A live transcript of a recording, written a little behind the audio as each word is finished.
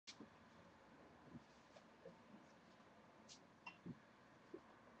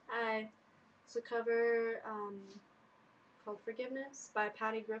It's a cover called Forgiveness by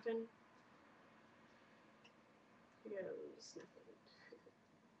Patty Griffin. Here goes nothing.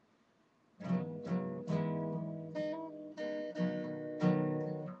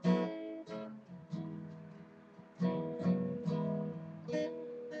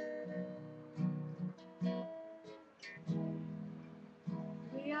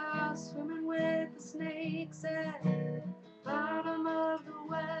 We are swimming with the snakes at the bottom of the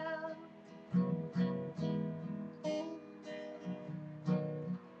well.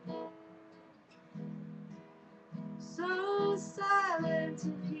 So silent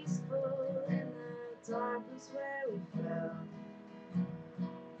and peaceful in the darkness where we fell.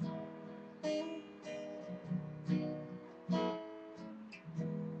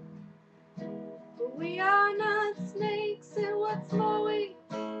 But we are not snakes, and what's more, we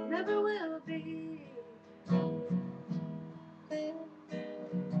never will be.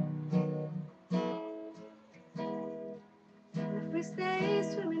 If we stay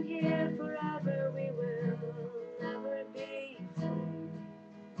swimming here forever, we will never be free.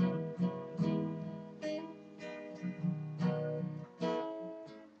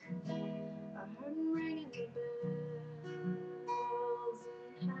 I heard them ringing the bells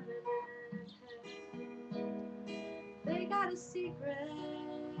in heaven and hell. They got a secret,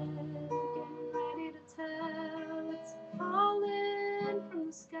 getting ready to tell. It's falling from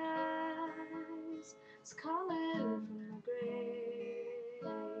the skies, it's calling from the graves.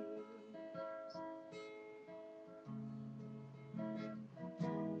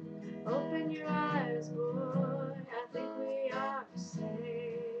 Open your eyes, boy, I think we are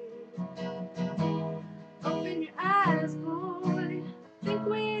saved. Open your eyes, boy, I think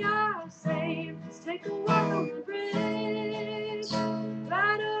we are saved. Let's take a walk on the bridge,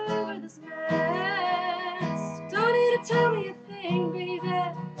 right over this mess. Don't need to tell me a thing, baby,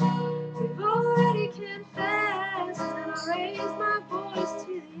 we've already confessed. And I raise my voice to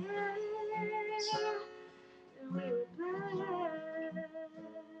the air, and we were blessed.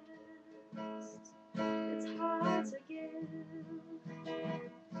 It's hard to give,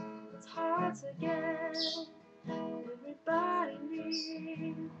 it's hard to get. Everybody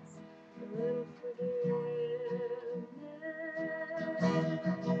needs a little forgiveness.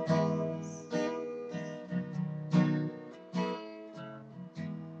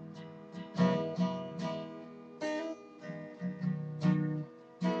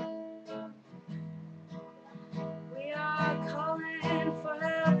 We are calling for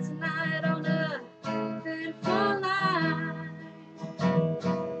help tonight on a thankful line.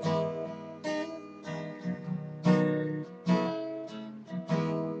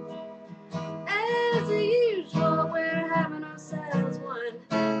 As usual, we're having ourselves one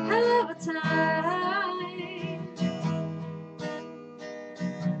hell of a time.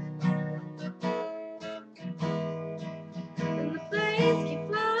 And the planes keep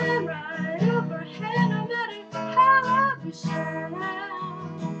flying right overhead, no matter how loud we shout.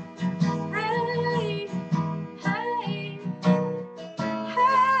 Hey, hey,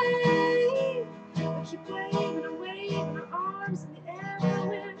 hey. We keep waving and waving our arms in the air, but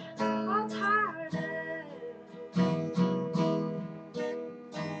we're all tired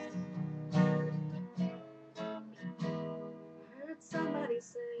I heard somebody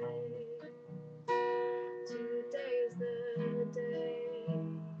say, today is the day.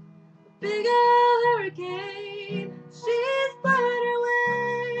 A big old hurricane, she's blowing her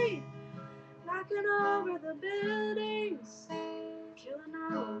way, knocking over the buildings, killing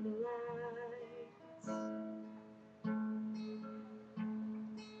all the lights.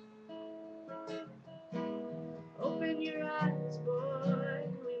 Open your eyes, boy,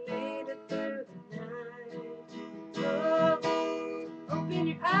 we made it through the night. Oh, open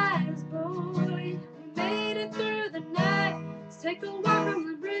your eyes, boy, we made it through the night. Let's take a walk on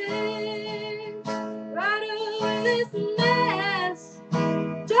the bridge, right over this mess.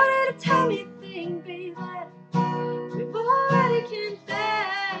 Don't need to tell me a thing, baby, we've already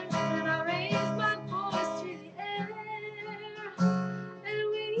confessed. And I raised my voice to the air, and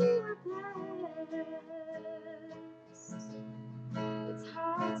we were blessed. It's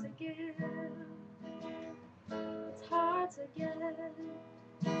hard to give, it's hard to get,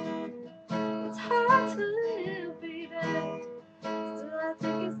 it's hard to live, baby. Still, I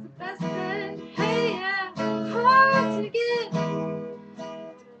think it's the best thing. Hey, yeah, hard to get, but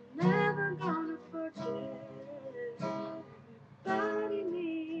I'm never gonna forget. Everybody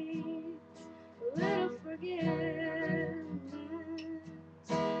needs a little forgiveness.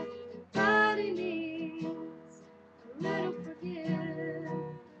 Everybody needs a little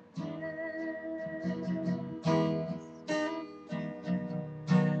forgiveness.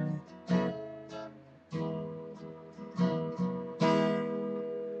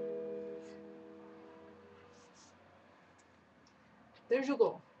 There's your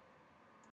goal.